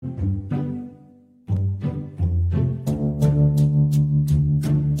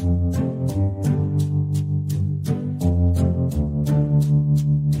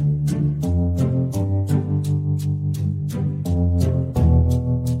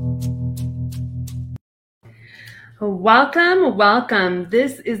Welcome, welcome.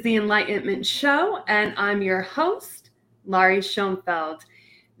 This is the Enlightenment Show, and I'm your host, Laurie Schoenfeld.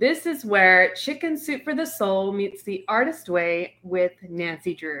 This is where Chicken Soup for the Soul meets the artist way with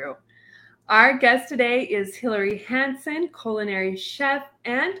Nancy Drew. Our guest today is Hillary Hansen, culinary chef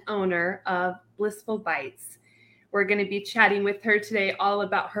and owner of Blissful Bites. We're going to be chatting with her today all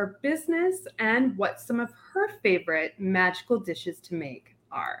about her business and what some of her favorite magical dishes to make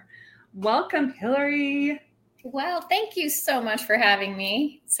are. Welcome, Hillary. Well, thank you so much for having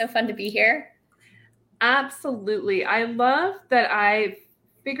me. So fun to be here. Absolutely. I love that I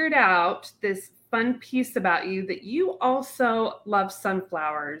figured out this fun piece about you that you also love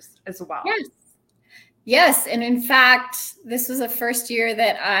sunflowers as well. Yes. And in fact, this was the first year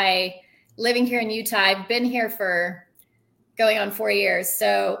that living here in Utah, I've been here for going on 4 years.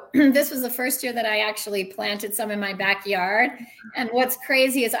 So this was the first year that I actually planted some in my backyard. And what's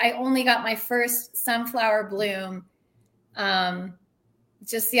crazy is I only got my first sunflower bloom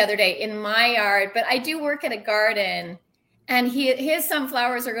just the other day in my yard, but I do work at a garden and his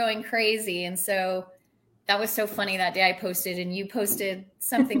sunflowers are going crazy. And so that was so funny that day I posted and you posted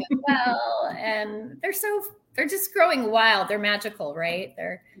something as well. And they're just growing wild. They're magical, right?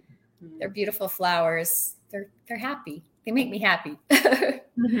 They're beautiful flowers. They're happy. They make me happy.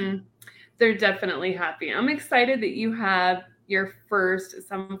 Mm-hmm. They're definitely happy. I'm excited that you have your first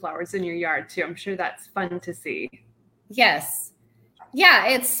sunflowers in your yard too. I'm sure that's fun to see. Yes. Yeah,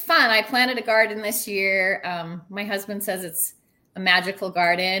 it's fun. I planted a garden this year. My husband says it's a magical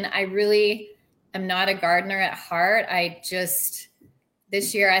garden. I really am not a gardener at heart. This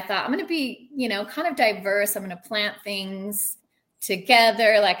year I thought I'm going to be, kind of diverse. I'm going to plant things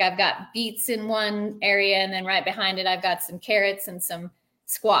together. Like I've got beets in one area and then right behind it, I've got some carrots and some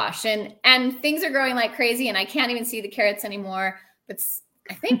squash and things are growing like crazy and I can't even see the carrots anymore. But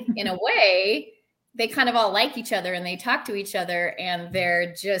I think in a way they kind of all like each other and they talk to each other and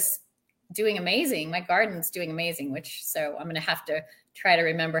they're just doing amazing. My garden's doing amazing, so I'm going to have to try to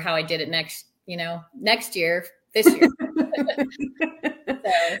remember how I did it next year, this year. So,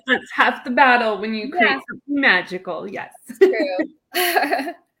 that's half the battle when you create something magical. Yes. True.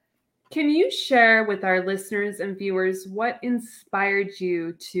 Can you share with our listeners and viewers what inspired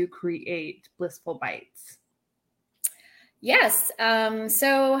you to create Blissful Bites? Yes.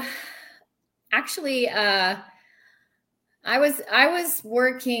 So actually, I was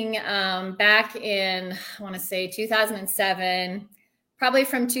working back in, I want to say 2007, probably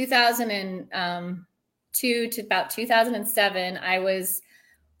from 2002 to about 2007. I was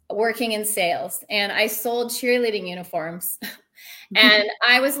working in sales and I sold cheerleading uniforms. And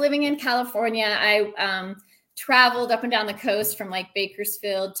I was living in California. I traveled up and down the coast from like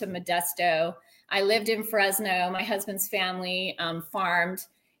Bakersfield to Modesto. I lived in Fresno. My husband's family farmed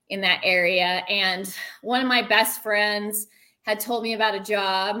in that area. And one of my best friends had told me about a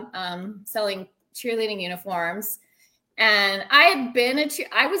job selling cheerleading uniforms. And I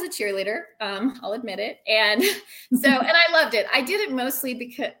was a cheerleader, I'll admit it. And and I loved it. I did it mostly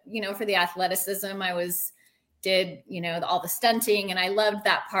because, for the athleticism. Did all the stunting and I loved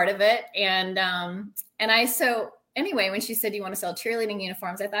that part of it. So anyway, when she said, you want to sell cheerleading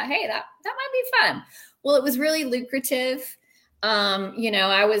uniforms, I thought, hey, that might be fun. Well, it was really lucrative.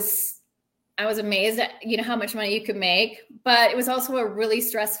 I was amazed at, how much money you could make, but it was also a really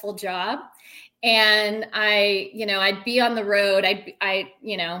stressful job. And I'd be on the road. A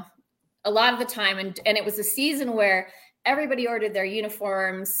lot of the time. And it was a season where everybody ordered their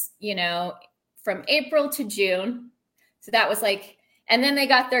uniforms, from April to June. So that was and then they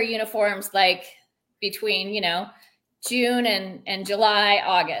got their uniforms between, June and July,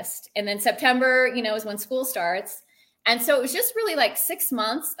 August. And then September, is when school starts. And so it was just really 6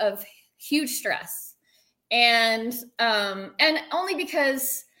 months of huge stress. And only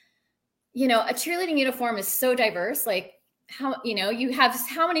because, a cheerleading uniform is so diverse, you have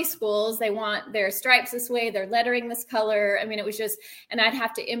how many schools, they want their stripes this way, their lettering this color. I mean, it was just, and I'd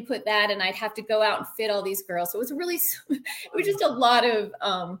have to input that and I'd have to go out and fit all these girls. So it was just a lot of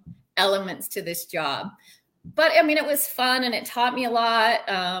elements to this job. But I mean, it was fun and it taught me a lot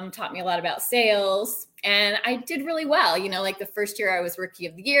about sales. And I did really well, the first year I was Rookie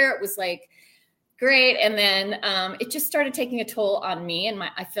of the Year, it was great. And then it just started taking a toll on me and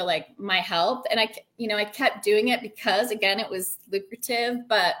I feel like my health. And I kept doing it because, again, it was lucrative.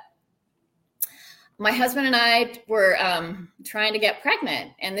 But my husband and I were trying to get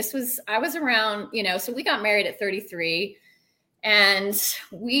pregnant. And I was around, so we got married at 33. And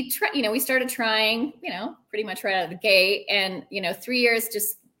we started trying, pretty much right out of the gate. And, 3 years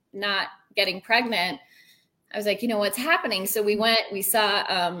just not getting pregnant. I was like, what's happening? So we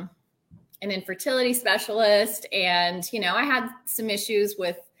saw an infertility specialist, and, you know, I had some issues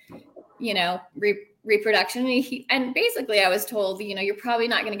with, you know, reproduction. And basically I was told, you know, you're probably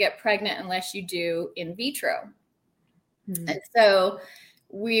not going to get pregnant unless you do in vitro. Mm-hmm. And so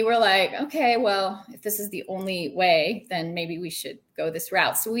we were like, okay, well, if this is the only way, then maybe we should go this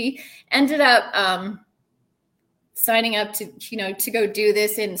route. So we ended up signing up to, you know, to go do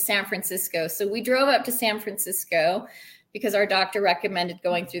this in San Francisco. So we drove up to San Francisco because our doctor recommended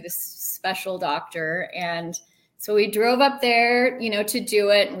going through this special doctor. And so we drove up there, you know, to do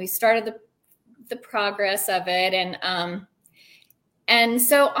it. And we started the progress of it. And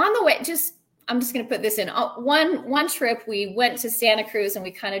so on the way, I'm just going to put this in. One trip, we went to Santa Cruz and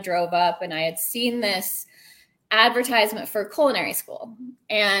we kind of drove up, and I had seen this advertisement for culinary school.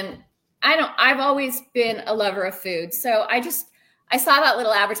 And I've always been a lover of food. So I saw that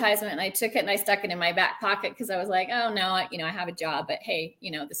little advertisement and I took it and I stuck it in my back pocket because I was like, oh no, you know, I have a job, but hey,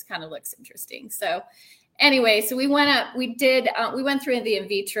 you know, this kind of looks interesting. So anyway, so we went up, we went through the in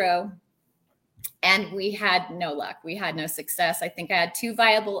vitro, and we had no luck. We had no success. I think I had 2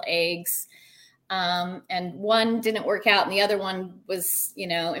 viable eggs. And one didn't work out and the other one was, you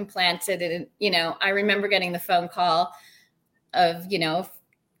know, implanted. And, you know, I remember getting the phone call of, you know,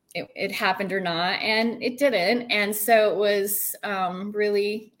 if it happened or not, and it didn't. And so it was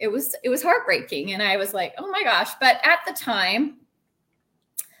really, it was heartbreaking. And I was like, oh my gosh. But at the time,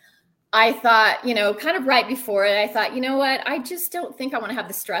 I thought, you know, kind of right before it, I thought, you know what, I just don't think I want to have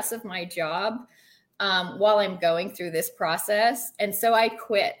the stress of my job while I'm going through this process. And so I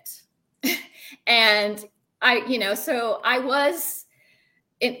quit. And so I was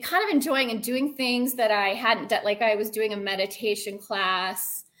kind of enjoying and doing things that I hadn't done. Like I was doing a meditation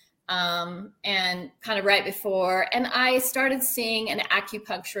class and kind of right before, and I started seeing an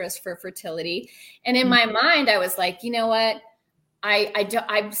acupuncturist for fertility. And in my mind, I was like, you know what?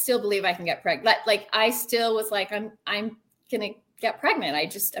 I still believe I can get pregnant. Like I still was like, I'm going to get pregnant.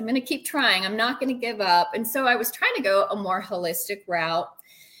 I'm going to keep trying. I'm not going to give up. And so I was trying to go a more holistic route.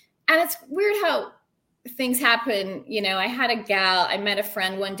 And it's weird how things happen. You know, I met a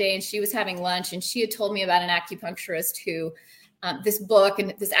friend one day and she was having lunch and she had told me about an acupuncturist who, this book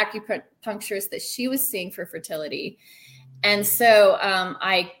and this acupuncturist that she was seeing for fertility. And so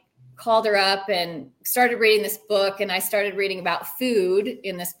I called her up and started reading this book, and I started reading about food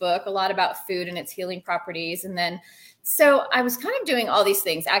in this book, a lot about food and its healing properties. And then, so I was kind of doing all these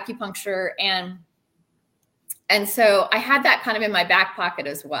things, acupuncture, and so I had that kind of in my back pocket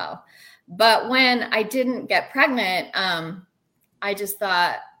as well. But when I didn't get pregnant, I just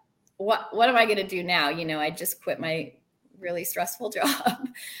thought, what am I going to do now? You know, I just quit my really stressful job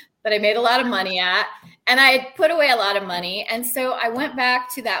that I made a lot of money at, and I had put away a lot of money. And so I went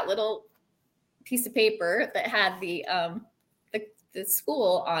back to that little piece of paper that had the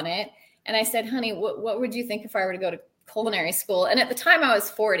school on it. And I said, honey, what would you think if I were to go to culinary school? And at the time I was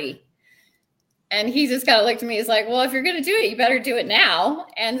 40. And he just kind of looked at me. He's like, well, if you're going to do it, you better do it now.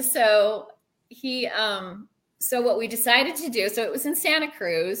 And so so what we decided to do, so it was in Santa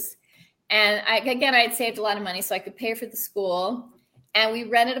Cruz. And I had saved a lot of money so I could pay for the school. And we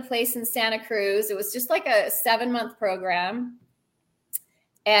rented a place in Santa Cruz. It was just like a 7-month program.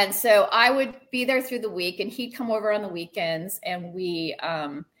 And so I would be there through the week and he'd come over on the weekends, and we,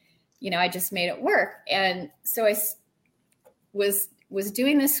 I just made it work. And so I was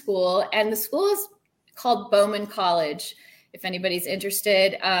doing this school, and the school is called Bowman College, if anybody's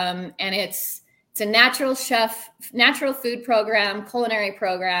interested. And it's a natural food program, culinary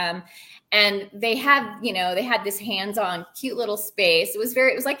program. And they had this hands-on cute little space. It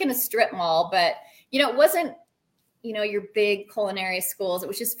was like in a strip mall, but, it wasn't, your big culinary schools. It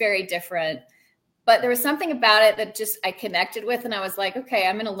was just very different. But there was something about it that just I connected with. And I was like, okay,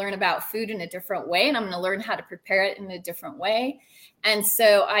 I'm going to learn about food in a different way. And I'm going to learn how to prepare it in a different way. And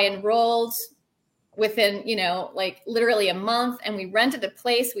so I enrolled within, like literally a month, and we rented a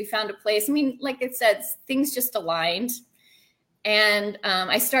place. We found a place. I mean, like it said, things just aligned. And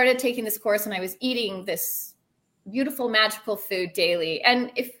I started taking this course, and I was eating this beautiful, magical food daily.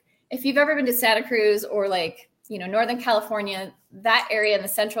 And if you've ever been to Santa Cruz or Northern California, that area in the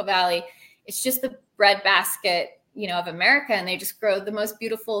Central Valley, it's just the bread basket, of America. And they just grow the most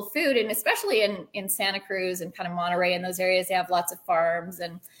beautiful food. And especially in Santa Cruz and kind of Monterey and those areas, they have lots of farms.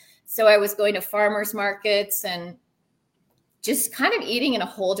 And so I was going to farmers markets and just kind of eating in a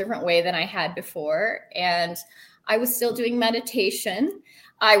whole different way than I had before. And I was still doing meditation.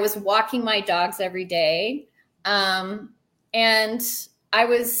 I was walking my dogs every day. And I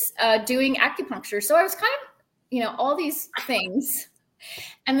was doing acupuncture. So I was kind of, all these things,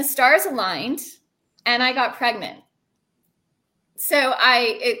 and the stars aligned, and I got pregnant. So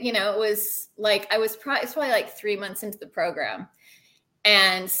it was like, it's probably like 3 months into the program.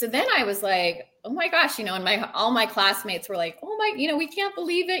 And so then I was like, oh my gosh, and all my classmates were like, oh my, we can't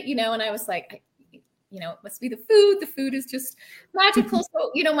believe it, and I was like, it must be the food. The food is just magical.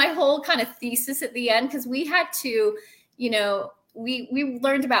 So, my whole kind of thesis at the end, because we had to, we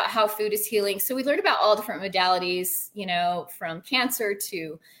learned about how food is healing. So we learned about all different modalities, from cancer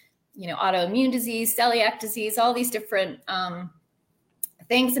to, autoimmune disease, celiac disease, all these different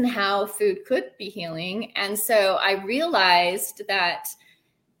things, and how food could be healing. And so I realized that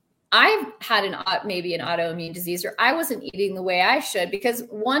I've had maybe an autoimmune disease, or I wasn't eating the way I should, because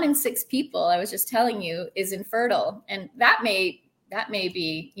 1 in 6 people, I was just telling you, is infertile. And that may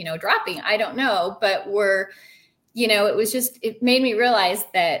be, dropping. I don't know, but it made me realize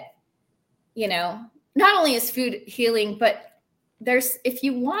that, not only is food healing, but if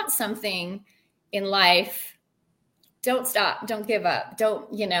you want something in life, don't stop, don't give up. Don't,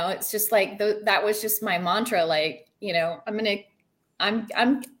 it's just like, that was just my mantra. Like,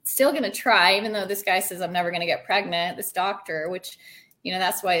 I'm still going to try, even though this guy says I'm never going to get pregnant, this doctor, which,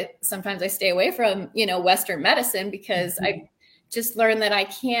 that's why sometimes I stay away from, Western medicine, because I just learned that I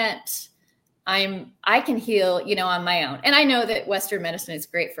can heal, on my own. And I know that Western medicine is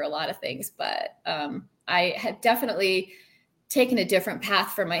great for a lot of things, but I had definitely taken a different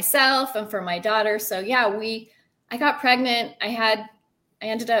path for myself and for my daughter. So yeah, I got pregnant. I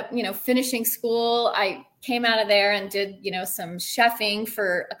ended up, finishing school. I came out of there and did, some chefing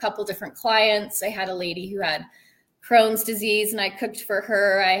for a couple different clients. I had a lady who had Crohn's disease, and I cooked for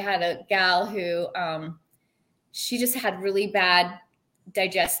her. I had a gal who, she just had really bad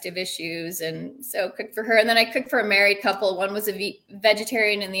digestive issues, and so cooked for her. And then I cooked for a married couple. One was a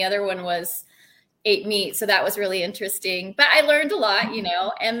vegetarian and the other one ate meat. So that was really interesting, but I learned a lot,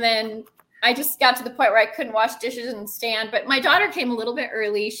 and then I just got to the point where I couldn't wash dishes and stand. But my daughter came a little bit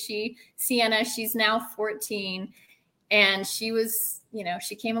early. Sienna, she's now 14, and she was,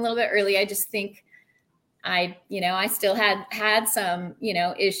 she came a little bit early. I just think I still had some,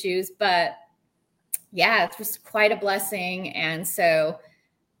 issues, but yeah, it was quite a blessing. And so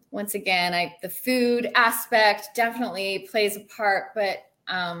once again, the food aspect definitely plays a part, but,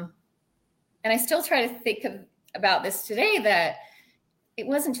 and I still try to think about this today, that it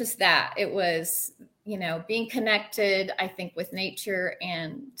wasn't just that. It was, being connected, I think, with nature,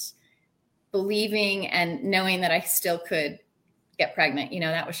 and believing and knowing that I still could get pregnant.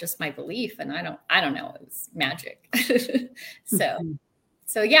 That was just my belief. And I don't know. It was magic. So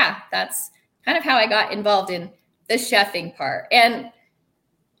yeah, that's kind of how I got involved in the chefing part. And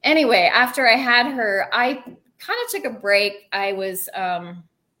anyway, after I had her, I kind of took a break. I was,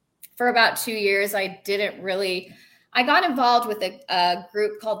 for about 2 years, I got involved with a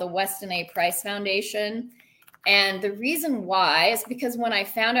group called the Weston A. Price Foundation. And the reason why is because when I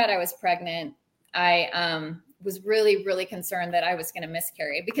found out I was pregnant, I was really, really concerned that I was going to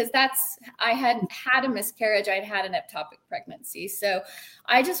miscarry, because I had had a miscarriage. I'd had an ectopic pregnancy. So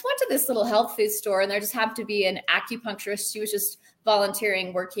I just went to this little health food store, and there just happened to be an acupuncturist. She was just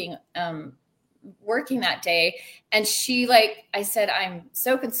volunteering, working that day. And I said, I'm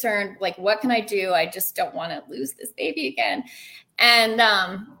so concerned. Like, what can I do? I just don't want to lose this baby again. And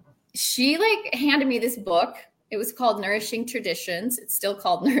she handed me this book. It was called Nourishing Traditions. It's still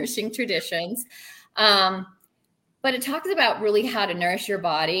called Nourishing Traditions. But it talks about really how to nourish your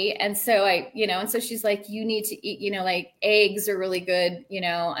body. And so and so she's like, you need to eat, eggs are really good.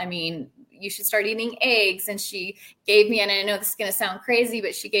 You should start eating eggs. And she gave me, and I know this is going to sound crazy,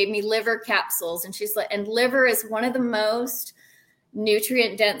 but she gave me liver capsules. And she's like, and liver is one of the most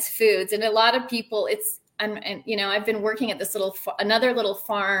nutrient dense foods. And a lot of people, I've been working at this another little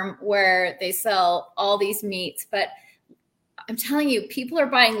farm where they sell all these meats, but I'm telling you, people are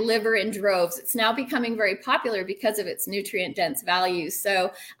buying liver in droves. It's now becoming very popular because of its nutrient dense values.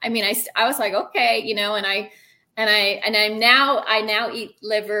 So, I was like, okay, I now eat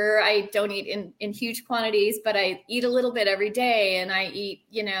liver. I don't eat in huge quantities, but I eat a little bit every day. And I eat,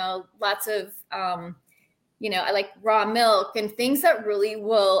 lots of, I like raw milk and things that really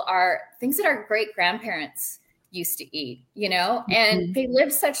are things that our great grandparents used to eat, and they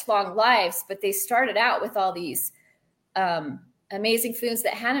lived such long lives, but they started out with all these amazing foods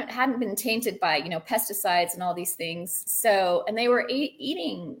that hadn't been tainted by, pesticides and all these things. So, and they were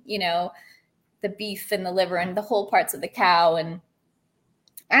eating, the beef and the liver and the whole parts of the cow. And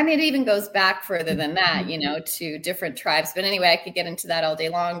it even goes back further than that, to different tribes. But anyway, I could get into that all day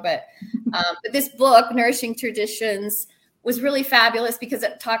long. But this book, Nourishing Traditions, was really fabulous because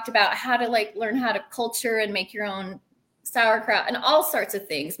it talked about how to learn how to culture and make your own sauerkraut and all sorts of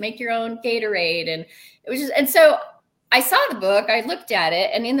things, make your own Gatorade. And it was just, and so I saw the book, I looked at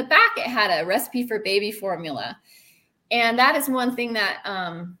it, and in the back it had a recipe for baby formula. And that is one thing that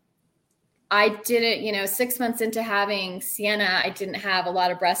I didn't, 6 months into having Sienna, I didn't have a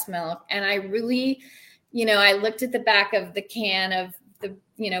lot of breast milk. And I really, I looked at the back of the can of the,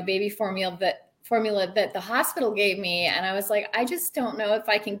 baby formula that the hospital gave me. And I was like, I just don't know if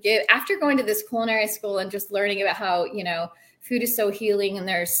I can give, after going to this culinary school and just learning about how, food is so healing and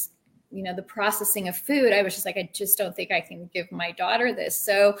there's, the processing of food, I was just like, I just don't think I can give my daughter this.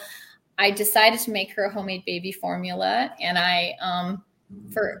 So I decided to make her a homemade baby formula. And I,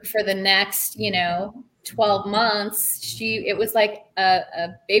 for the next, 12 months, it was like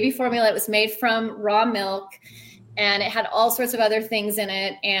a baby formula. It was made from raw milk and it had all sorts of other things in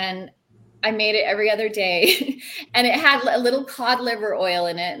it. And I made it every other day and it had a little cod liver oil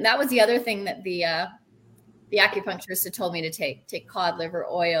in it. And that was the other thing that the acupuncturist had told me to take cod liver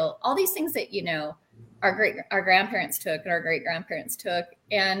oil, all these things that, our grandparents took and our great grandparents took.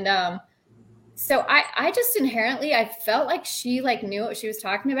 And, so I just inherently, I felt like she knew what she was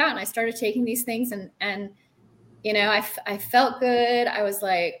talking about. And I started taking these things and I felt good. I was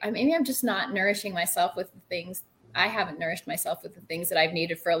like, maybe I'm just not nourishing myself with the things. I haven't nourished myself with the things that I've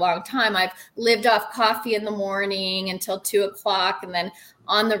needed for a long time. I've lived off coffee in the morning until 2:00 and then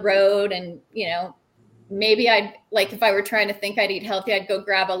on the road. And, maybe I'd if I were trying to think I'd eat healthy, I'd go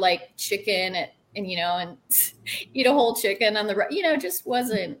grab a chicken and eat a whole chicken on the road,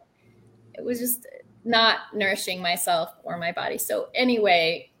 it was just not nourishing myself or my body. So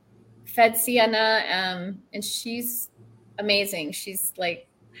anyway, fed Sienna, and she's amazing. She's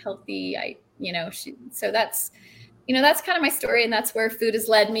healthy. So that's, that's kind of my story and that's where food has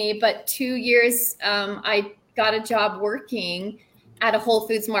led me. But 2 years, I got a job working at a Whole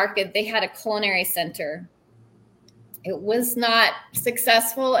Foods market. They had a culinary center. It was not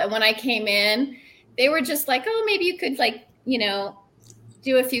successful. And when I came in, they were just like, oh, maybe you could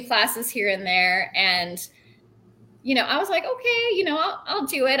do a few classes here and there. And, I was like, okay, I'll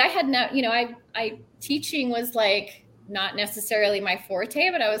do it. I had no, I teaching was not necessarily my forte,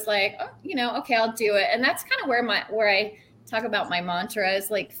 but I was like, oh, okay, I'll do it. And that's kind of where I talk about my mantra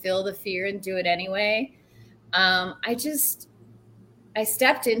is feel the fear and do it anyway. I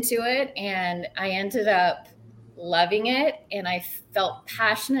stepped into it and I ended up loving it. And I felt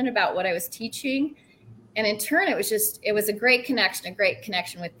passionate about what I was teaching. And in turn, it was a great connection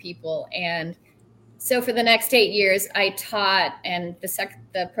with people. And so for the next 8 years, I taught, and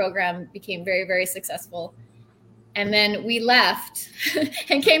the program became very, very successful. And then we left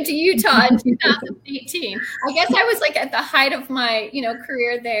and came to Utah in 2018. I guess I was at the height of my,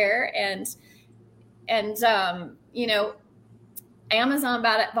 career there. And Amazon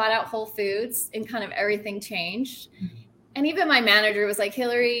bought out Whole Foods and kind of everything changed. And even my manager was like,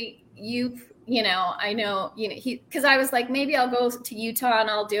 Hillary, I know, because I was like, maybe I'll go to Utah and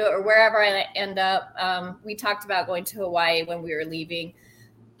I'll do it or wherever I end up. We talked about going to Hawaii when we were leaving,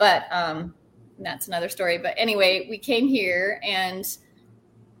 but that's another story. But anyway, we came here and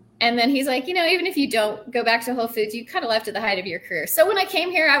then he's like, even if you don't go back to Whole Foods, you kind of left at the height of your career. So when I came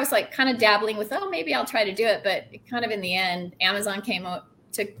here, I was kind of dabbling with, maybe I'll try to do it. But kind of in the end, Amazon came up,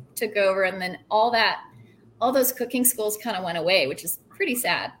 took over. And then all those cooking schools kind of went away, which is pretty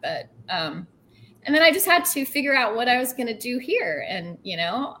sad. But, and then I just had to figure out what I was going to do here. And,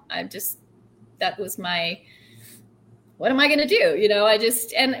 that was what am I going to do?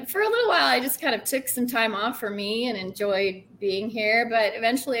 And for a little while, I just kind of took some time off for me and enjoyed being here. But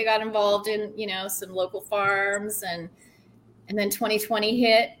eventually I got involved in, some local farms and then 2020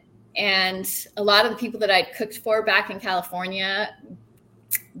 hit. And a lot of the people that I'd cooked for back in California,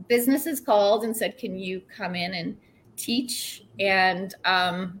 businesses called and said, can you come in and teach? And,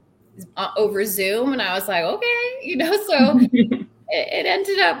 over Zoom. And I was like, okay, so it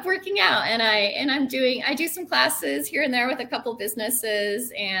ended up working out. And I do some classes here and there with a couple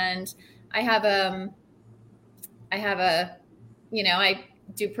businesses. And I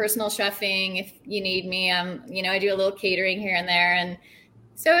do personal chefing if you need me. I do a little catering here and there. And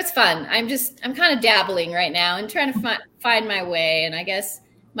so it's fun. I'm kind of dabbling right now and trying to find my way. And I guess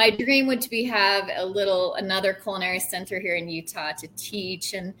my dream would be have another culinary center here in Utah to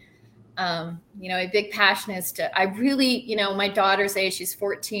teach. And a big passion is I really, my daughter's age, she's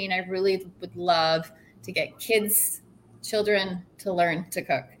 14. I really would love to get children to learn to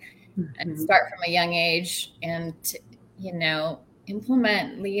cook and start from a young age and,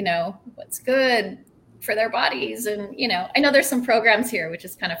 implement, what's good for their bodies. And, I know there's some programs here, which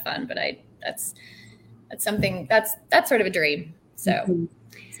is kind of fun, but that's something that's sort of a dream. So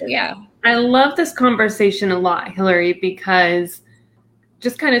yeah. I love this conversation a lot, Hillary, because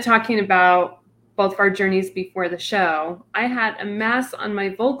just kind of talking about both of our journeys before the show, I had a mass on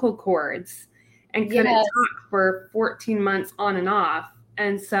my vocal cords and couldn't talk for 14 months on and off.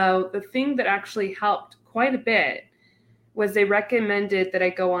 And so the thing that actually helped quite a bit was they recommended that I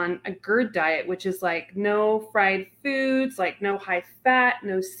go on a GERD diet, which is like no fried foods, like no high fat,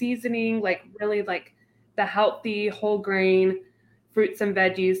 no seasoning, like really like the healthy whole grain fruits and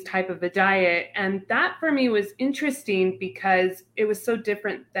veggies type of a diet. And that for me was interesting because it was so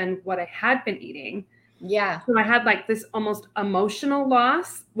different than what I had been eating. Yeah. So I had like this almost emotional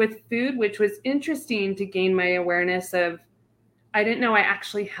loss with food, which was interesting to gain my awareness of. I didn't know I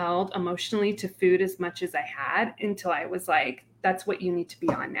actually held emotionally to food as much as I had until I was like, that's what you need to be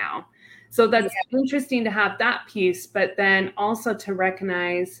on now. So that's interesting to have that piece, but then also to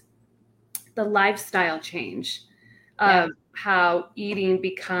recognize the lifestyle change of how eating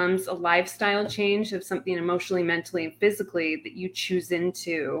becomes a lifestyle change of something emotionally, mentally, and physically that you choose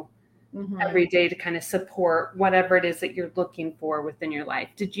into every day to kind of support whatever it is that you're looking for within your life.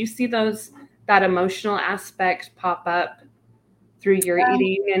 Did you see that emotional aspect pop up through your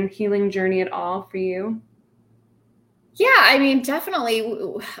eating and healing journey at all for you? Yeah, I mean, definitely.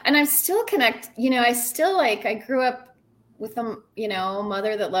 And I'm still I grew up with a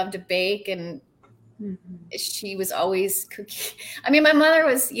mother that loved to bake, and she was always cooking. I mean, my mother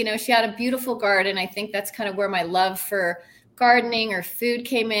was, she had a beautiful garden. I think that's kind of where my love for gardening or food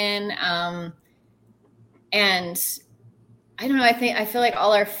came in. And I don't know. I feel like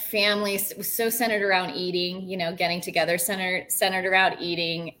all our families was so centered around eating, getting together, centered around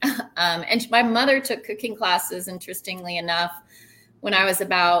eating. And my mother took cooking classes, interestingly enough, when I was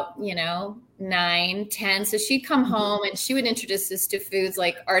about, 9, 10. So she'd come home and she would introduce us to foods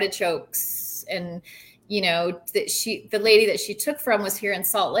like artichokes. And, the lady that she took from was here in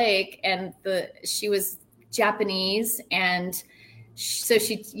Salt Lake, and she was Japanese, and so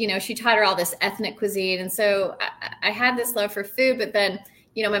she taught her all this ethnic cuisine. And so I had this love for food, but then,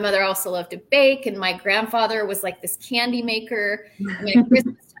 my mother also loved to bake, and my grandfather was like this candy maker. I mean, at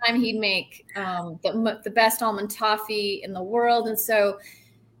Christmas time, he'd make the best almond toffee in the world. And so,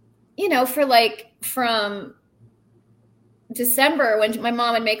 from December, when my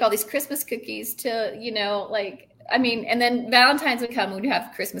mom would make all these Christmas cookies to, and then Valentine's would come, we'd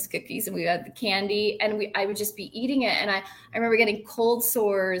have Christmas cookies and we had the candy, and I would just be eating it. And I remember getting cold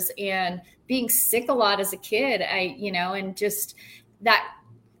sores and being sick a lot as a kid. And just that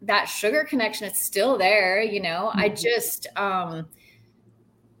sugar connection, it's still there, I just try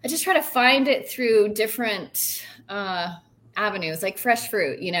to find it through different, avenues, like fresh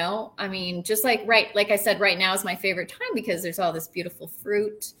fruit, I mean, just like I said, right now is my favorite time because there's all this beautiful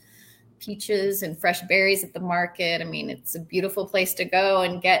fruit, peaches and fresh berries at the market. I mean, it's a beautiful place to go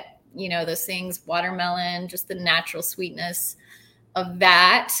and get, those things, watermelon, just the natural sweetness of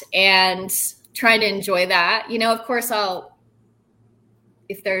that, and trying to enjoy that. Of course,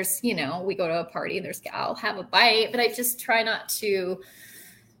 if there's, we go to a party, I'll have a bite, but I just try not to,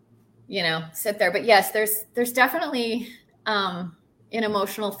 sit there. But yes, there's definitely an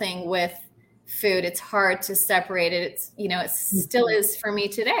emotional thing with food. It's hard to separate it. It's, it still is for me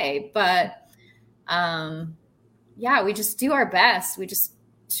today, but we just do our best. We just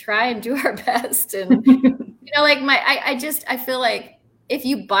try and do our best. And, I feel like if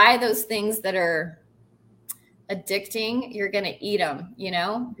you buy those things that are addicting, you're going to eat them,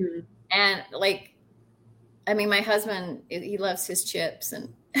 and my husband, he loves his chips,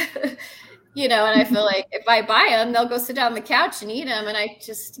 and and I feel like if I buy them, they'll go sit down on the couch and eat them. And I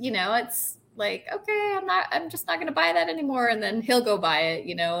just, it's like, okay, I'm just not going to buy that anymore. And then he'll go buy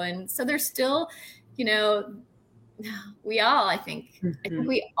it, and so there's still, I think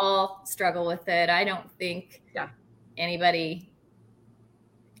we all struggle with it. I don't think anybody,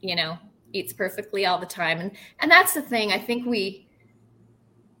 eats perfectly all the time. And that's the thing. I think we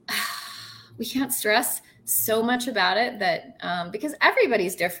can't stress so much about it, that because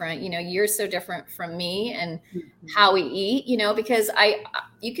everybody's different, you're so different from me and how we eat, because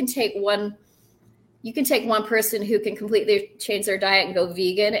you can take one person who can completely change their diet and go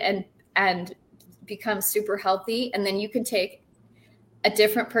vegan and become super healthy, and then you can take a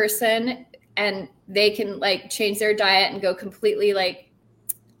different person and they can change their diet and go completely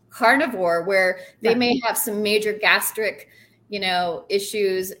carnivore, where they may have some major gastric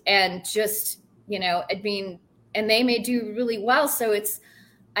issues, and just and they may do really well. So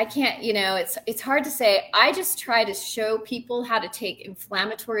I can't, it's hard to say. I just try to show people how to take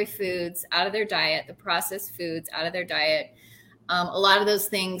inflammatory foods out of their diet, the processed foods out of their diet. A lot of those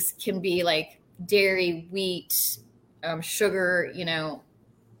things can be like dairy, wheat, sugar,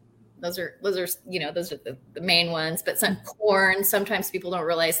 Those are, those are the main ones, but some corn, sometimes people don't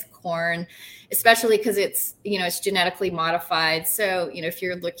realize corn, especially because it's, it's genetically modified. So, if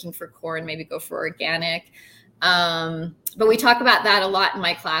you're looking for corn, maybe go for organic. But we talk about that a lot in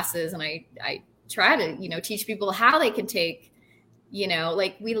my classes, and I try to, teach people how they can take,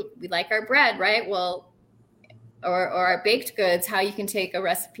 like we like our bread, right? Well, or our baked goods, how you can take a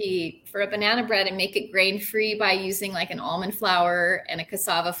recipe for a banana bread and make it grain free by using like an almond flour and a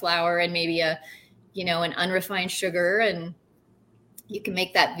cassava flour and maybe an unrefined sugar. And you can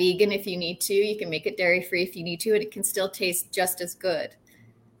make that vegan if you need to. You can make it dairy free if you need to, and it can still taste just as good.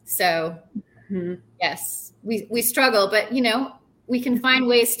 So yes, we struggle, but we can find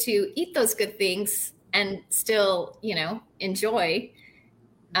ways to eat those good things and still, enjoy,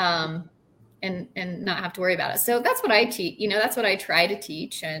 and not have to worry about it. So that's what I teach, that's what I try to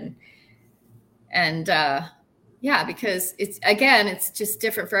teach. And because it's just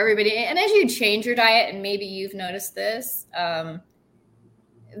different for everybody. And as you change your diet, and maybe you've noticed this,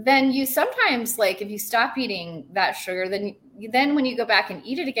 then you sometimes, like, if you stop eating that sugar, then when you go back and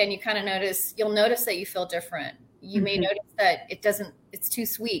eat it again, you'll notice that you feel different. You may notice that it's too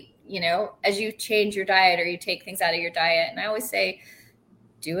sweet, as you change your diet or you take things out of your diet. And I always say,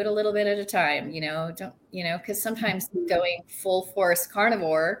 do it a little bit at a time, because sometimes going full force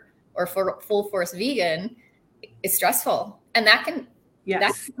carnivore or full force vegan is stressful, and that can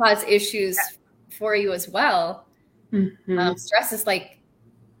cause issues for you as well. Stress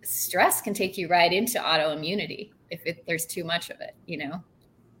can take you right into autoimmunity if there's too much of it,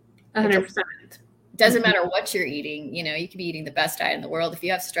 100%. Doesn't matter what you're eating, you could be eating the best diet in the world. If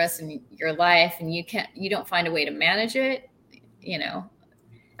you have stress in your life and you don't find a way to manage it,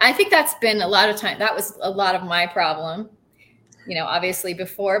 I think that's been a lot of time. That was a lot of my problem, obviously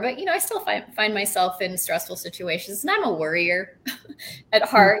before, but, I still find myself in stressful situations, and I'm a worrier at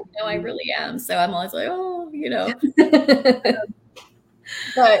heart. I really am. So I'm always like,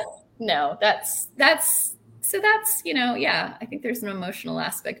 but no, that's, I think there's an emotional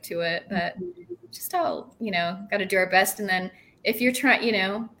aspect to it, but just all, got to do our best. And then if you're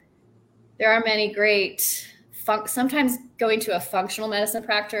trying, there are many great sometimes going to a functional medicine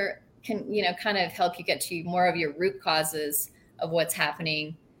practitioner can, kind of help you get to more of your root causes of what's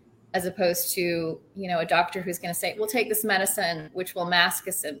happening, as opposed to, a doctor who's going to say, we'll take this medicine, which will mask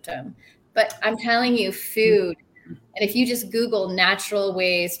a symptom. But I'm telling you, food, and if you just Google natural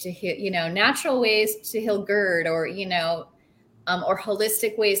ways to heal, natural ways to heal GERD, or, or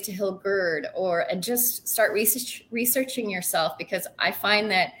holistic ways to heal GERD, and just start researching yourself, because I find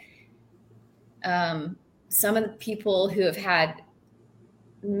that, some of the people who have had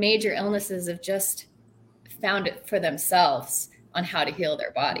major illnesses have just found it for themselves on how to heal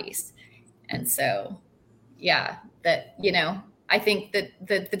their bodies. And so, I think that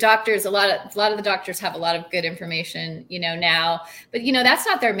the doctors, a lot of the doctors have a lot of good information, now, but, that's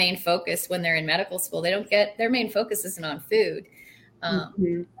not their main focus when they're in medical school. Their main focus isn't on food.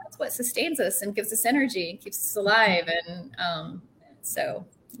 That's what sustains us and gives us energy and keeps us alive. And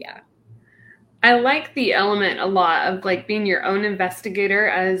I like the element a lot of like being your own investigator,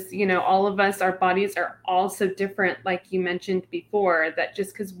 as all of us, our bodies are all so different. Like you mentioned before, that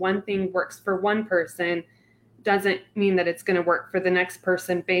just because one thing works for one person doesn't mean that it's going to work for the next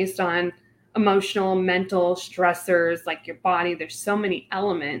person based on emotional, mental stressors, like your body. There's so many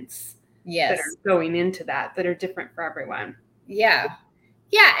elements that are going into that are different for everyone. Yeah.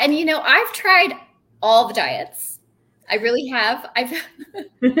 And, I've tried all the diets. I really have. and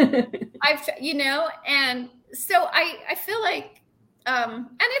so I feel like, and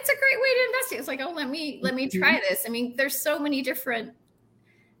it's a great way to investigate. It's like, oh, let me try this. I mean, there's so many different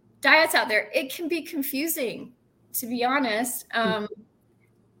diets out there. It can be confusing, to be honest. I've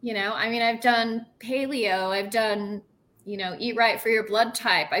done paleo, I've done, eat right for your blood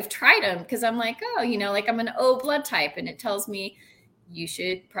type. I've tried them because I'm like, oh, like I'm an O blood type, and it tells me you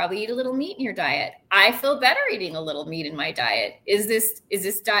should probably eat a little meat in your diet. I feel better eating a little meat in my diet. Is this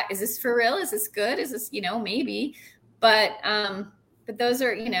for real? Is this good? Is this, maybe, but those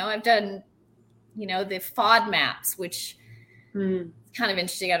are, I've done, the FODMAPs, which kind of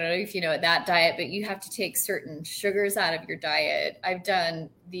interesting. I don't know if you know that diet, but you have to take certain sugars out of your diet. I've done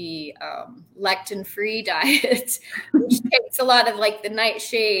the lectin-free diet, which takes a lot of like the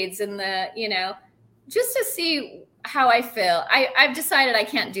nightshades and the, just to see how I feel. I've decided I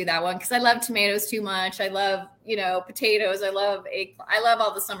can't do that one because I love tomatoes too much. I love, potatoes. I love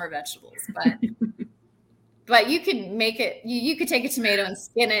all the summer vegetables, but you can make it, you could take a tomato and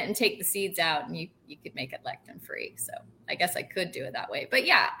skin it and take the seeds out, and you could make it lectin free. So I guess I could do it that way, but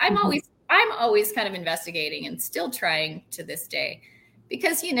yeah, I'm always kind of investigating and still trying to this day,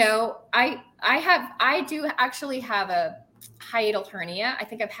 because, I do actually have a hiatal hernia. I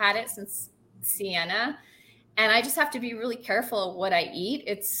think I've had it since Sienna, and I just have to be really careful of what I eat.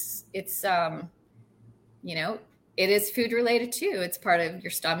 It is food related too. It's part of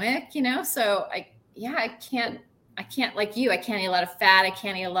your stomach, so I can't like you. I can't eat a lot of fat. I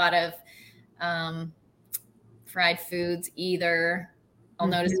can't eat a lot of fried foods either. I'll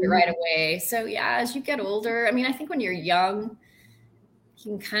notice it right away. So yeah, as you get older, I mean, I think when you're young, you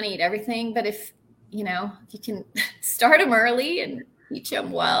can kind of eat everything, but if you can start them early and teach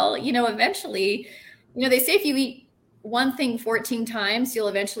them well, eventually, they say if you eat one thing 14 times, you'll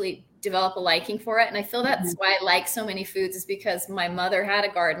eventually develop a liking for it. And I feel that's why I like so many foods, is because my mother had a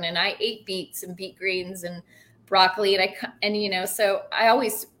garden and I ate beets and beet greens and broccoli. So I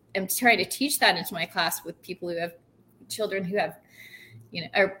always am trying to teach that into my class with people who have children who have,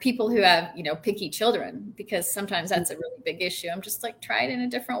 or people who have, picky children, because sometimes that's a really big issue. I'm just like, try it in a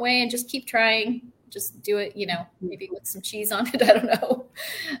different way and just keep trying. Just do it, maybe with some cheese on it. I don't know.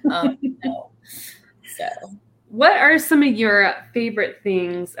 So what are some of your favorite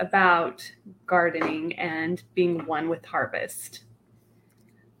things about gardening and being one with harvest?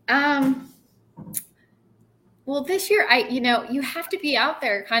 Well, this year, you have to be out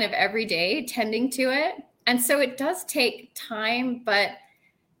there kind of every day tending to it. And so it does take time, but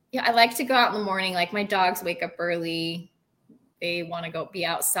yeah, I like to go out in the morning. Like my dogs wake up early. They want to go be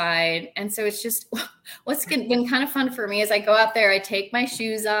outside. And so it's just what's been kind of fun for me is I go out there, I take my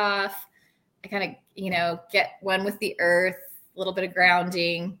shoes off. I kind of, get one with the earth, a little bit of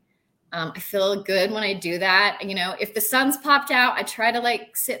grounding. I feel good when I do that. If the sun's popped out, I try to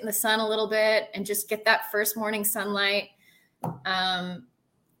like sit in the sun a little bit and just get that first morning sunlight. And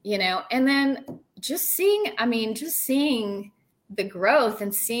then just seeing the growth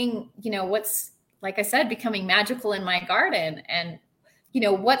and seeing, what's, like I said, becoming magical in my garden, and,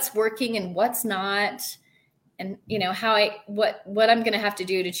 what's working and what's not, and, what I'm going to have to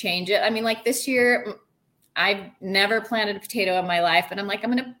do to change it. I mean, like this year, I've never planted a potato in my life, but I'm like,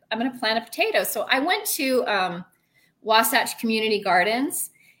 I'm going to plant a potato. So I went to Wasatch Community Gardens,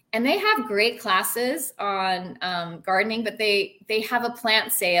 and they have great classes on gardening, but they have a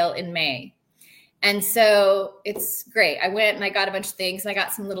plant sale in May. And so it's great. I went and I got a bunch of things. I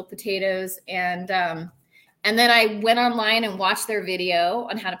got some little potatoes, and then I went online and watched their video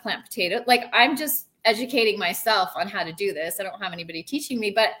on how to plant potatoes. Like, I'm just educating myself on how to do this. I don't have anybody teaching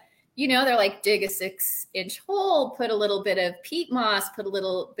me, but they're like, dig a 6-inch hole, put a little bit of peat moss, put a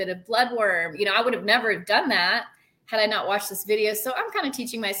little bit of bloodworm. I would have never done that had I not watched this video. So I'm kind of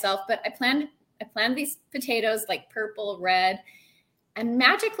teaching myself, but I planted these potatoes, like purple, red, and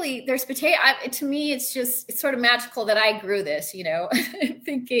magically there's potato. To me, it's sort of magical that I grew this,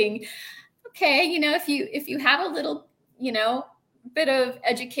 thinking, okay, if you have a little, bit of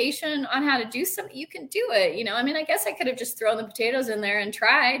education on how to do something, you can do it. I mean, I guess I could have just thrown the potatoes in there and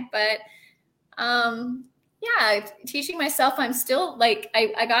tried, but teaching myself, I'm still like,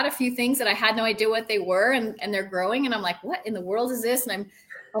 I got a few things that I had no idea what they were, and they're growing, and I'm like, what in the world is this? And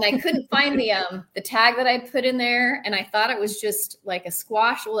I couldn't find the tag that I put in there, and I thought it was just like a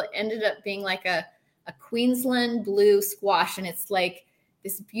squash. Well, it ended up being like a Queensland blue squash, and it's like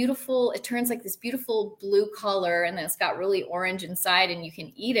it turns like this beautiful blue color, and then it's got really orange inside, and you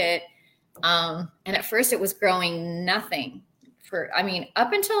can eat it. And at first it was growing nothing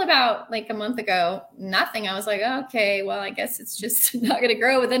up until about like a month ago, nothing. I was like, oh, okay, well, I guess it's just not going to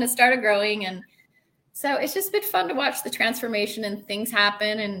grow. But then it started growing. And so it's just been fun to watch the transformation and things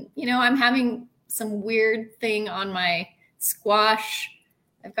happen. And, I'm having some weird thing on my squash.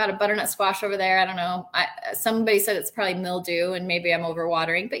 I've got a butternut squash over there. I don't know. Somebody said it's probably mildew, and maybe I'm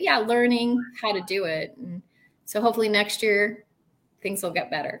overwatering, but yeah, learning how to do it. And so hopefully next year things will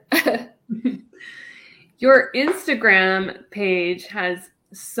get better. Your Instagram page has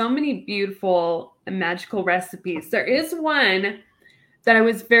so many beautiful and magical recipes. There is one that I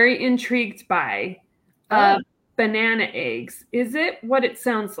was very intrigued by, banana eggs. Is it what it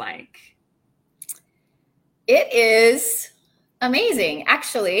sounds like? It is amazing,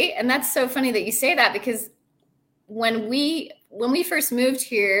 actually. And that's so funny that you say that, because when we first moved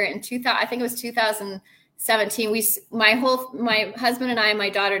here in 2000, I think it was 2017, my husband and I and my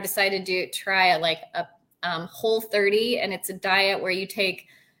daughter decided to try a Whole30, and it's a diet where you take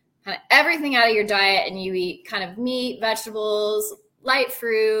kind of everything out of your diet and you eat kind of meat, vegetables, light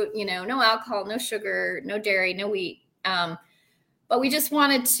fruit, no alcohol, no sugar, no dairy, no wheat. But we just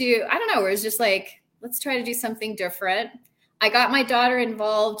wanted to, I don't know, it was just like, let's try to do something different. I got my daughter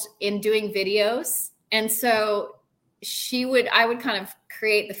involved in doing videos. And so I would kind of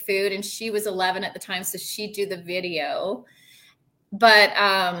create the food, and she was 11 at the time, so she'd do the video. but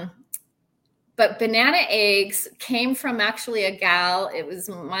banana eggs came from actually a gal. It was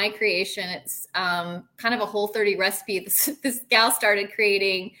my creation. It's kind of a Whole30 recipe. This gal started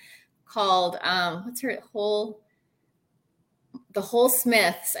creating called what's her the Whole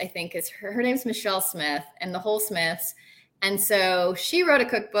Smiths, I think is her name's Michelle Smith, and the Whole Smiths. And so she wrote a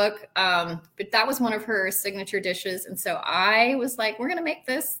cookbook, but that was one of her signature dishes. And so I was like, we're going to make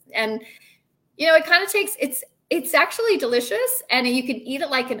this. And, it kind of takes, it's actually delicious, and you can eat it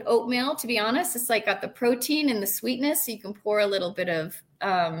like an oatmeal, to be honest. It's like got the protein and the sweetness. So you can pour a little bit of,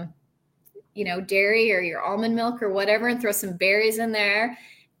 dairy or your almond milk or whatever, and throw some berries in there.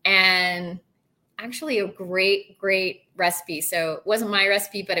 And actually a great, great recipe. So it wasn't my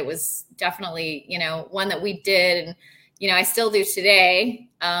recipe, but it was definitely, one that we did. And, I still do today.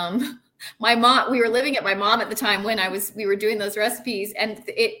 My mom, we were living at my mom at the time when we were doing those recipes, and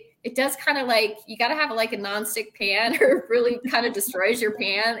it does kind of like, you got to have like a nonstick pan, or it really kind of destroys your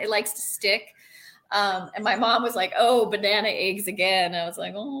pan. It likes to stick. And my mom was like, oh, banana eggs again. I was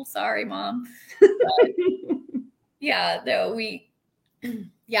like, oh, sorry, Mom. But, yeah, no,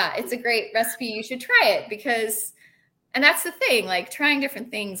 yeah, it's a great recipe. You should try it and that's the thing, like trying different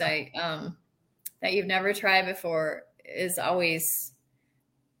things that you've never tried before is always,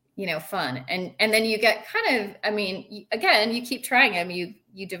 fun. And then you get kind of, again, you keep trying them, you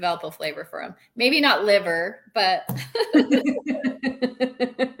develop a flavor for them. Maybe not liver, but but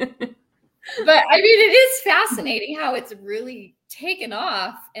it is fascinating how it's really taken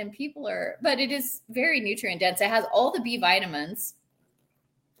off, and but it is very nutrient dense. It has all the B vitamins,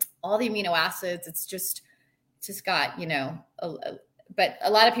 all the amino acids. It's just got, but a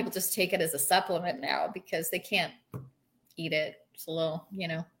lot of people just take it as a supplement now because they can't eat it. It's a little,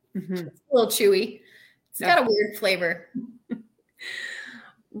 it's a little chewy. It's got a weird flavor.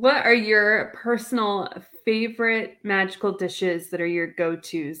 What are your personal favorite magical dishes that are your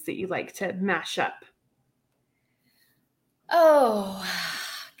go-tos that you like to mash up? Oh,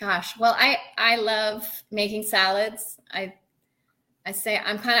 gosh. Well, I love making salads. I feel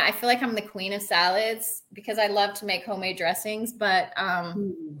like I'm the queen of salads because I love to make homemade dressings, but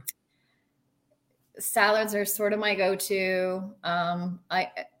salads are sort of my go-to. I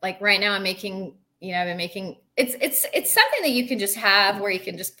like right now I'm making, I've been making, it's something that you can just have where you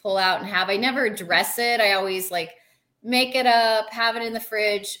can just pull out and have. I never dress it. I always like make it up, have it in the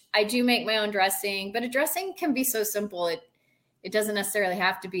fridge. I do make my own dressing, but a dressing can be so simple. It doesn't necessarily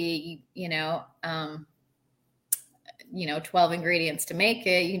have to be, 12 ingredients to make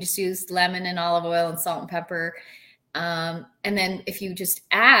it. You can just use lemon and olive oil and salt and pepper. And then if you just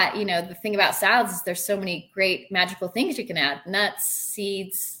add, the thing about salads is there's so many great magical things you can add: nuts,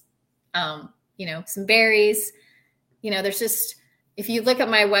 seeds, some berries. There's just, if you look at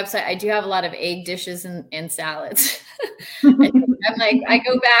my website, I do have a lot of egg dishes and salads. I'm like, I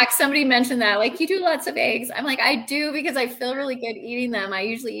go back, somebody mentioned that, like, you do lots of eggs. I'm like, I do, because I feel really good eating them. I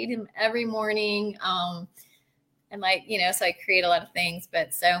usually eat them every morning. And like, so I create a lot of things,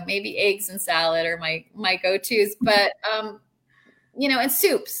 but so maybe eggs and salad are my go-tos, but, and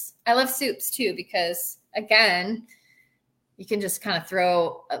soups. I love soups too, because again, you can just kind of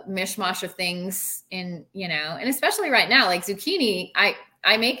throw a mishmash of things in, and especially right now, like zucchini,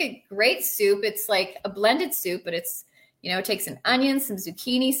 I make a great soup. It's like a blended soup, but it's, it takes an onion, some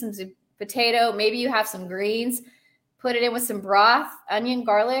zucchini, some potato, maybe you have some greens, put it in with some broth, onion,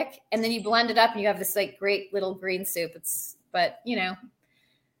 garlic, and then you blend it up and you have this like great little green soup. Soups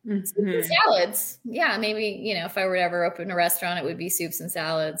and salads. Yeah, maybe, if I were to ever open a restaurant, it would be soups and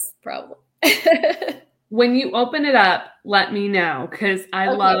salads, probably. When you open it up, let me know, because I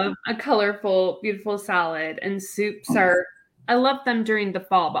love a colorful, beautiful salad, and soups I love them during the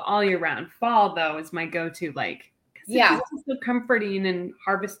fall, but all year round. Fall, though, is my go-to, like, yeah, it's so comforting and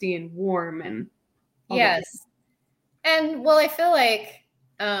harvesty and warm and yes. And well, I feel like,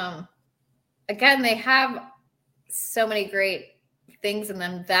 again, they have so many great things in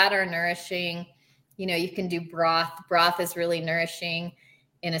them that are nourishing. You can do broth. Broth is really nourishing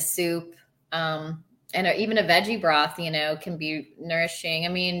in a soup. And even a veggie broth, can be nourishing. I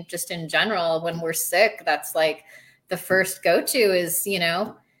mean, just in general, when we're sick, that's like the first go-to is,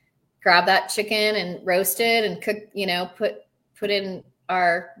 grab that chicken and roast it and cook, put in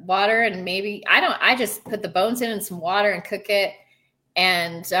our water, and maybe I just put the bones in and some water and cook it.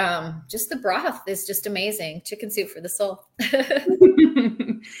 And just the broth is just amazing. Chicken soup for the soul.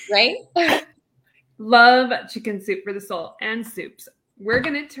 Right? Love chicken soup for the soul and soups. We're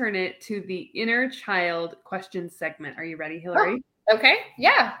going to turn it to the inner child question segment. Are you ready, Hillary? Oh, okay.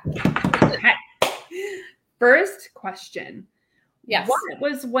 Yeah. Okay. First question. Yes. What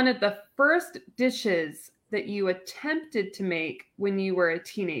was one of the first dishes that you attempted to make when you were a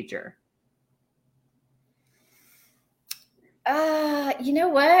teenager? You know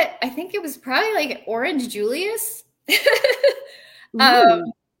what? I think it was probably like Orange Julius.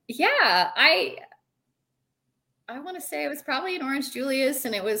 Ooh. Yeah, I want to say it was probably an Orange Julius,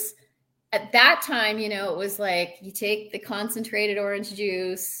 and it was at that time, you know, it was like you take the concentrated orange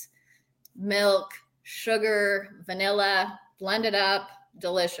juice, milk, sugar, vanilla, blend it up,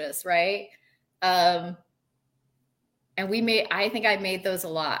 delicious, right? And I think I made those a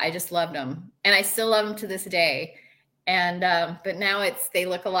lot. I just loved them, and I still love them to this day. And but now they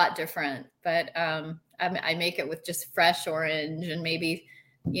look a lot different. But I make it with just fresh orange and maybe,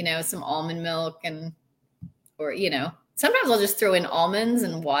 you know, some almond milk or, you know, sometimes I'll just throw in almonds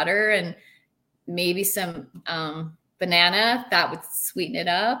and water and maybe some banana that would sweeten it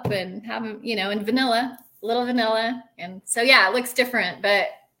up, and have, you know, and vanilla, a little vanilla. And so, yeah, it looks different, but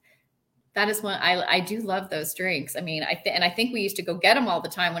that is one I do love those drinks. I mean, I think we used to go get them all the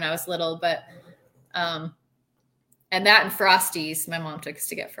time when I was little, but and that and Frosties. My mom took us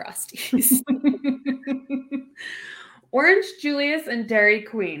to get Frosties. Orange Julius and Dairy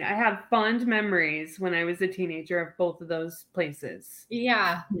Queen. I have fond memories when I was a teenager of both of those places.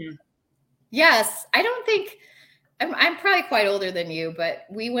 Yeah. Yes. I don't think I'm probably quite older than you, but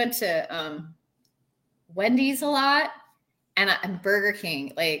we went to Wendy's a lot, and Burger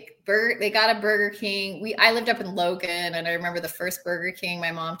King. They got a Burger King. I lived up in Logan, and I remember the first Burger King.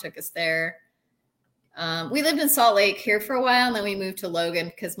 My mom took us there. We lived in Salt Lake here for a while, and then we moved to Logan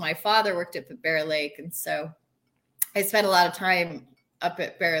because my father worked up at Bear Lake, and so I spent a lot of time up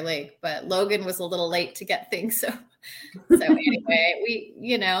at Bear Lake. But Logan was a little late to get things, so anyway,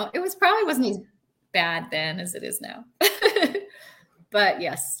 you know, probably wasn't as bad then as it is now. But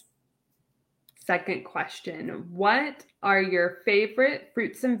yes. Second question: what are your favorite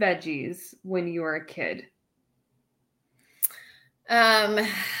fruits and veggies when you were a kid?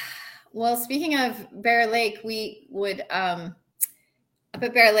 Well, speaking of Bear Lake, we would up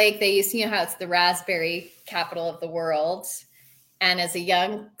at Bear Lake, they used to, you know how it's the raspberry capital of the world. And as a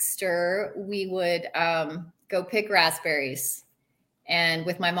youngster, we would go pick raspberries. And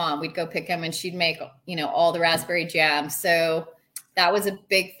with my mom, we'd go pick them, and she'd make, you know, all the raspberry jam. So that was a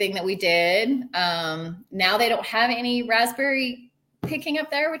big thing that we did. Now they don't have any raspberry picking up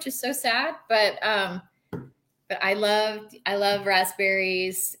there, which is so sad. But I love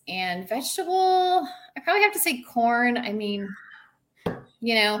raspberries. And vegetable, I probably have to say corn. I mean,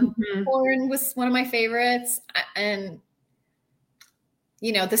 you know, corn was one of my favorites. And,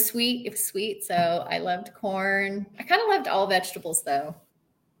 you know, it was sweet. So I loved corn. I kind of loved all vegetables though.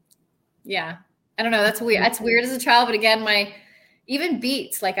 Yeah. I don't know. That's weird. That's weird as a child. But again, even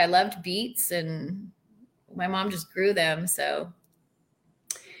beets, like I loved beets, and my mom just grew them. So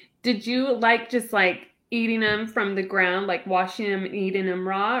did you just eating them from the ground, like washing them and eating them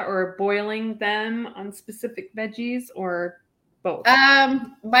raw, or boiling them on specific veggies, or both?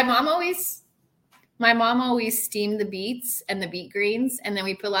 My mom always steamed the beets and the beet greens, and then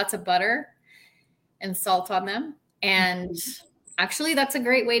we put lots of butter and salt on them. And actually, that's a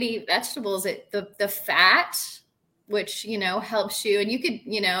great way to eat vegetables. The fat, which, you know, helps you, and you could,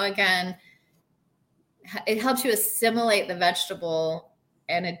 you know, again, it helps you assimilate the vegetable,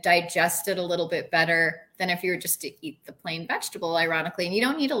 and it digests it a little bit better than if you were just to eat the plain vegetable, ironically. And you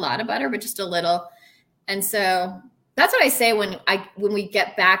don't need a lot of butter, but just a little. And so that's what I say when we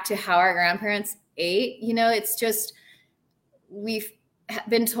get back to how our grandparents ate. You know, it's just, we've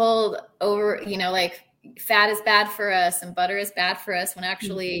been told over, you know, like fat is bad for us and butter is bad for us, when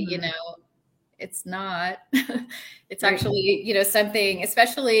actually, you know, it's not. It's actually, you know, something,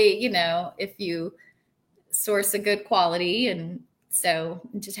 especially, you know, if you source a good quality. And so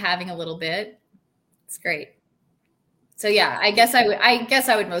just having a little bit, it's great. So yeah, I guess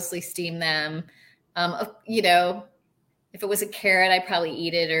I would mostly steam them. You know, if it was a carrot, I'd probably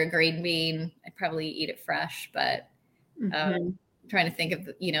eat it, or a green bean, I'd probably eat it fresh. But trying to think of,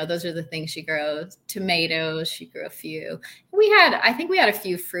 you know, those are the things she grows. Tomatoes, she grew a few. I think we had a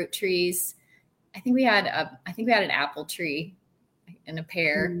few fruit trees. I think we had an apple tree and a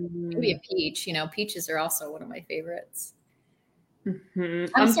pear, maybe a peach. You know, peaches are also one of my favorites.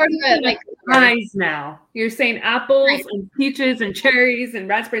 I'm sort of like pies now. You're saying apples and peaches and cherries and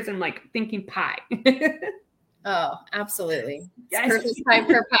raspberries. I'm like thinking pie. Oh, absolutely. Yes. It's perfect time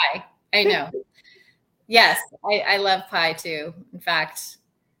for pie. I know. Yes, I love pie too. In fact,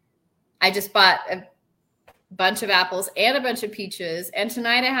 I just bought a bunch of apples and a bunch of peaches. And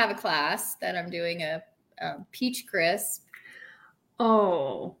tonight I have a class that I'm doing a peach crisp.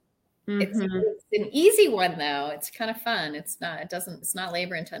 Oh. Mm-hmm. It's an easy one though. It's kind of fun. It's not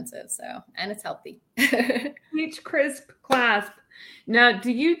labor intensive. So, and it's healthy. Peach crisp clasp. Now,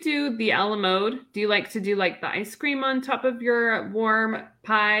 do you do the a la mode? Do you like to do like the ice cream on top of your warm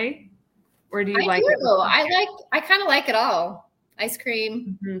pie? Or do you I like it with do. I kind of like it all. Ice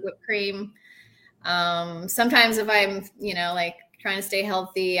cream, Mhm. whipped cream. Sometimes if I'm, like trying to stay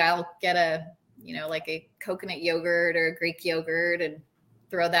healthy, I'll get like a coconut yogurt or a Greek yogurt and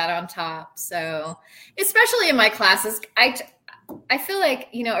throw that on top. So, especially in my classes, I feel like,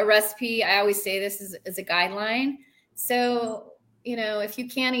 a recipe, I always say this is a guideline. So, if you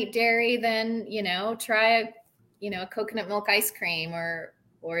can't eat dairy, then, try a coconut milk ice cream or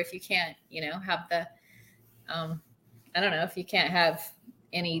if you can't, have the, I don't know, if you can't have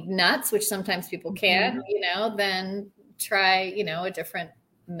any nuts, which sometimes people can, then try, a different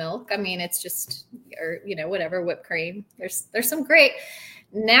milk. I mean, it's just, or, whatever, whipped cream. There's some great,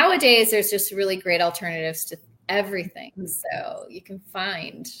 nowadays, there's just really great alternatives to everything. So you can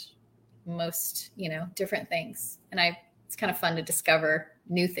find most, different things. And it's kind of fun to discover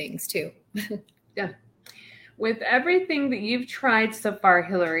new things too. Yeah. With everything that you've tried so far,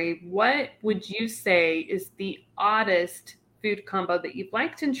 Hillary, what would you say is the oddest food combo that you've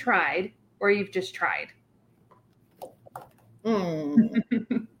liked and tried, or you've just tried?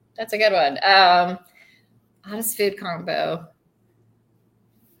 That's a good one. Oddest food combo.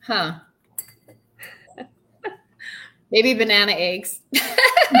 Huh. Maybe banana eggs.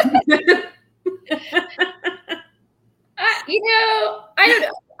 I don't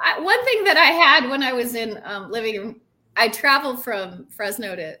know. One thing that I had when I was in I traveled from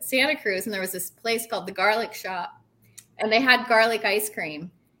Fresno to Santa Cruz, and there was this place called the Garlic Shop, and they had garlic ice cream,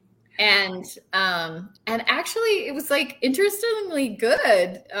 and actually it was like interestingly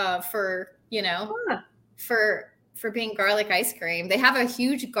good for for being garlic ice cream. They have a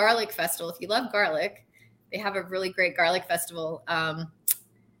huge garlic festival. If you love garlic, they have a really great garlic festival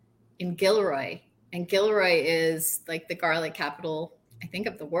in Gilroy. And Gilroy is like the garlic capital, I think,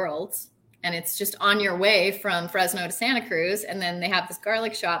 of the world. And it's just on your way from Fresno to Santa Cruz. And then they have this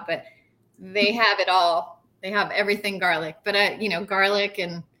garlic shop, but they have it all. They have everything garlic. But, garlic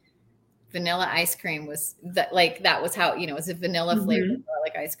and vanilla ice cream was that was how, it was a vanilla flavored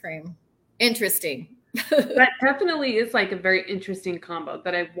garlic ice cream. Interesting. That definitely is like a very interesting combo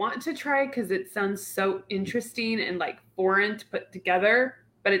that I want to try because it sounds so interesting and like foreign to put together,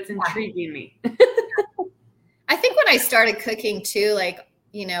 but it's intriguing me. I think when I started cooking too, like,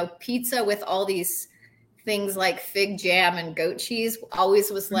 pizza with all these things like fig jam and goat cheese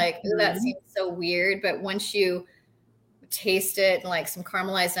always was like, oh, that seems so weird. But once you taste it and like some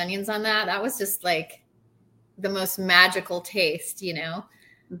caramelized onions on that, that was just like the most magical taste,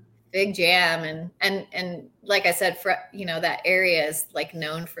 fig jam. And like I said, that area is like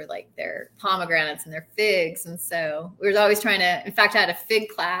known for like their pomegranates and their figs. And so we were always trying to, in fact, I had a fig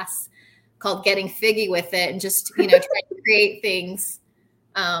class called Getting Figgy with it, and just, trying to create things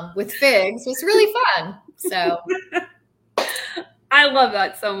with figs was really fun. So I love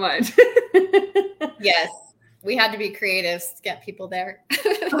that so much. Yes, we had to be creative to get people there.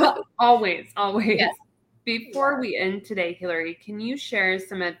 Always. Yes. Before we end today, Hillary, can you share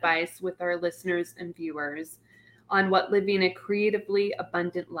some advice with our listeners and viewers on what living a creatively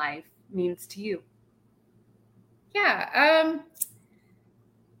abundant life means to you? Yeah.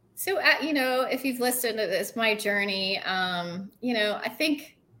 So, if you've listened to this, my journey, I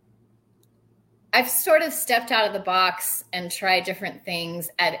think I've sort of stepped out of the box and tried different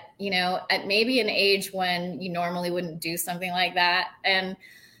things at maybe an age when you normally wouldn't do something like that. And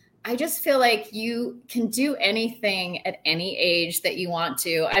I just feel like you can do anything at any age that you want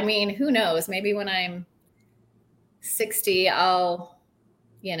to. I mean, who knows? Maybe when I'm 60, I'll,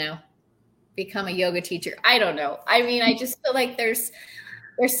 become a yoga teacher. I don't know. I mean, I just feel like there's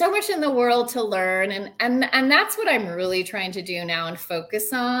so much in the world to learn. And that's what I'm really trying to do now and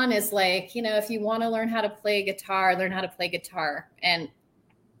focus on is like, if you want to learn how to play guitar, learn how to play guitar. And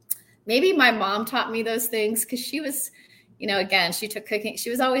maybe my mom taught me those things because she was, again, she took cooking. She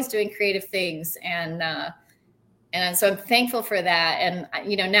was always doing creative things. And so I'm thankful for that. And,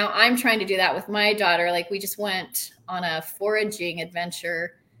 now I'm trying to do that with my daughter. Like we just went on a foraging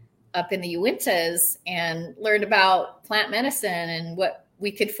adventure up in the Uintas and learned about plant medicine and what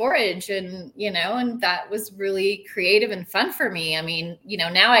we could forage and that was really creative and fun for me. I mean,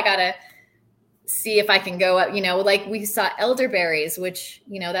 now I got to see if I can go up, like we saw elderberries, which,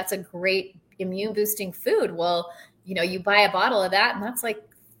 that's a great immune boosting food. Well, you buy a bottle of that and that's like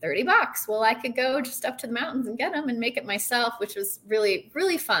 $30. Well, I could go just up to the mountains and get them and make it myself, which was really,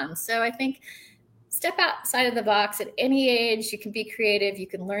 really fun. So I think step outside of the box at any age. You can be creative. You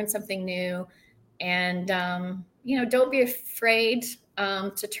can learn something new. And, don't be afraid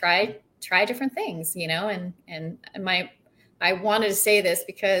to try different things, and I wanted to say this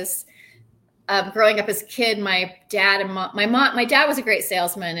because growing up as a kid, my dad was a great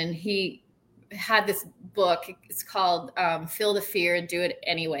salesman, and he had this book. It's called Feel the Fear and Do It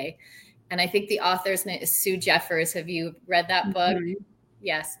Anyway. And I think the author's name is Sue Jeffers. Have you read that book? Mm-hmm.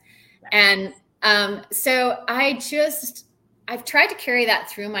 Yes. And so I've tried to carry that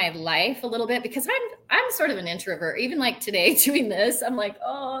through my life a little bit, because I'm sort of an introvert. Even like today doing this, I'm like,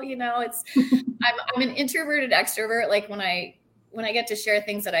 I'm an introverted extrovert. Like when I get to share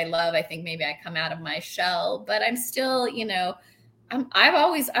things that I love, I think maybe I come out of my shell, but I'm still, I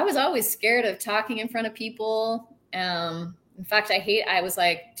was always scared of talking in front of people. In fact, I was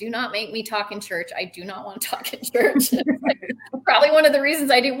like, do not make me talk in church. I do not want to talk in church. Like, probably one of the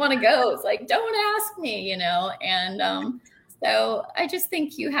reasons I didn't want to go. It's like, don't ask me, and so I just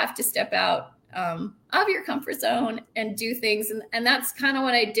think you have to step out of your comfort zone and do things. And that's kind of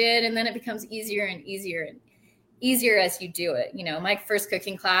what I did. And then it becomes easier and easier and easier as you do it. My first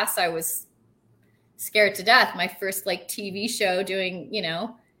cooking class, I was scared to death. My first TV show doing,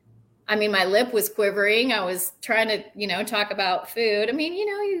 my lip was quivering. I was trying to, talk about food.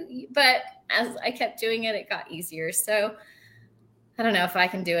 But as I kept doing it, it got easier. So I don't know if I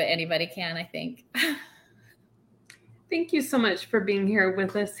can do it. Anybody can, I think. Thank you so much for being here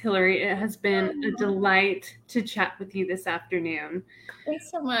with us, Hillary. It has been a delight to chat with you this afternoon. Thanks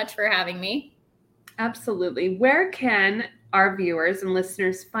so much for having me. Absolutely. Where can our viewers and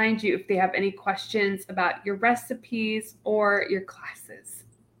listeners find you if they have any questions about your recipes or your classes?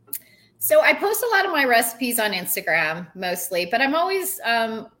 So I post a lot of my recipes on Instagram mostly, but I'm always,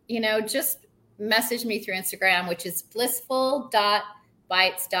 just message me through Instagram, which is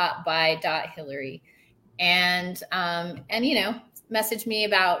blissful.bites.by.hillary. And message me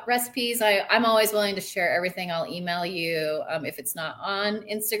about recipes. I'm always willing to share everything. I'll email you if it's not on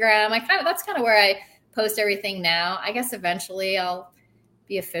Instagram. That's kind of where I post everything now. I guess eventually I'll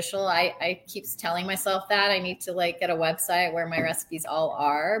be official. I keep telling myself that I need to get a website where my recipes all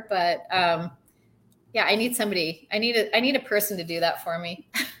are. But I need somebody. I need a person to do that for me.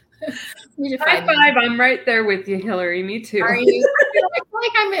 High five! I'm right there with you, Hillary. Me too. Are you? I feel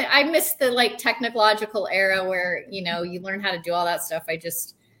like I missed the technological era where you learn how to do all that stuff. I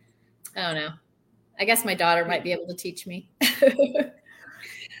don't know. I guess my daughter might be able to teach me. I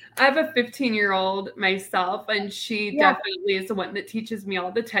have a 15-year-old myself, and she definitely is the one that teaches me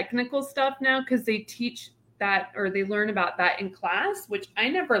all the technical stuff now, because they teach that, or they learn about that in class, which I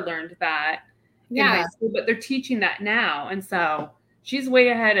never learned that in high school, but they're teaching that now, and so she's way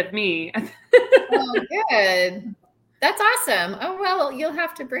ahead of me. Oh, good. That's awesome. Oh, well, you'll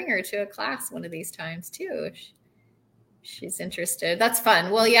have to bring her to a class one of these times too. She's interested. That's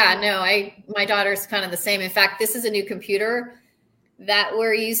fun. Well, my daughter's kind of the same. In fact, this is a new computer that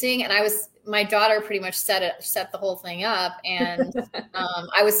we're using, and my daughter pretty much set the whole thing up. And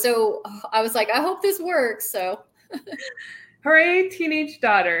I was like, I hope this works. So hooray, teenage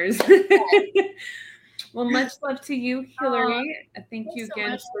daughters. Well, much love to you, Hillary. Thank you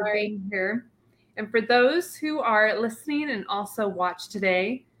again for being here. And for those who are listening and also watch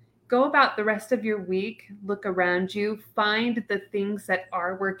today, go about the rest of your week, look around you, find the things that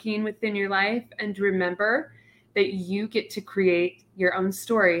are working within your life, and remember that you get to create your own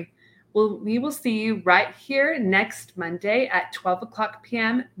story. Well, we will see you right here next Monday at 12 o'clock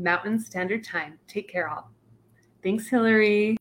p.m. Mountain Standard Time. Take care, all. Thanks, Hillary.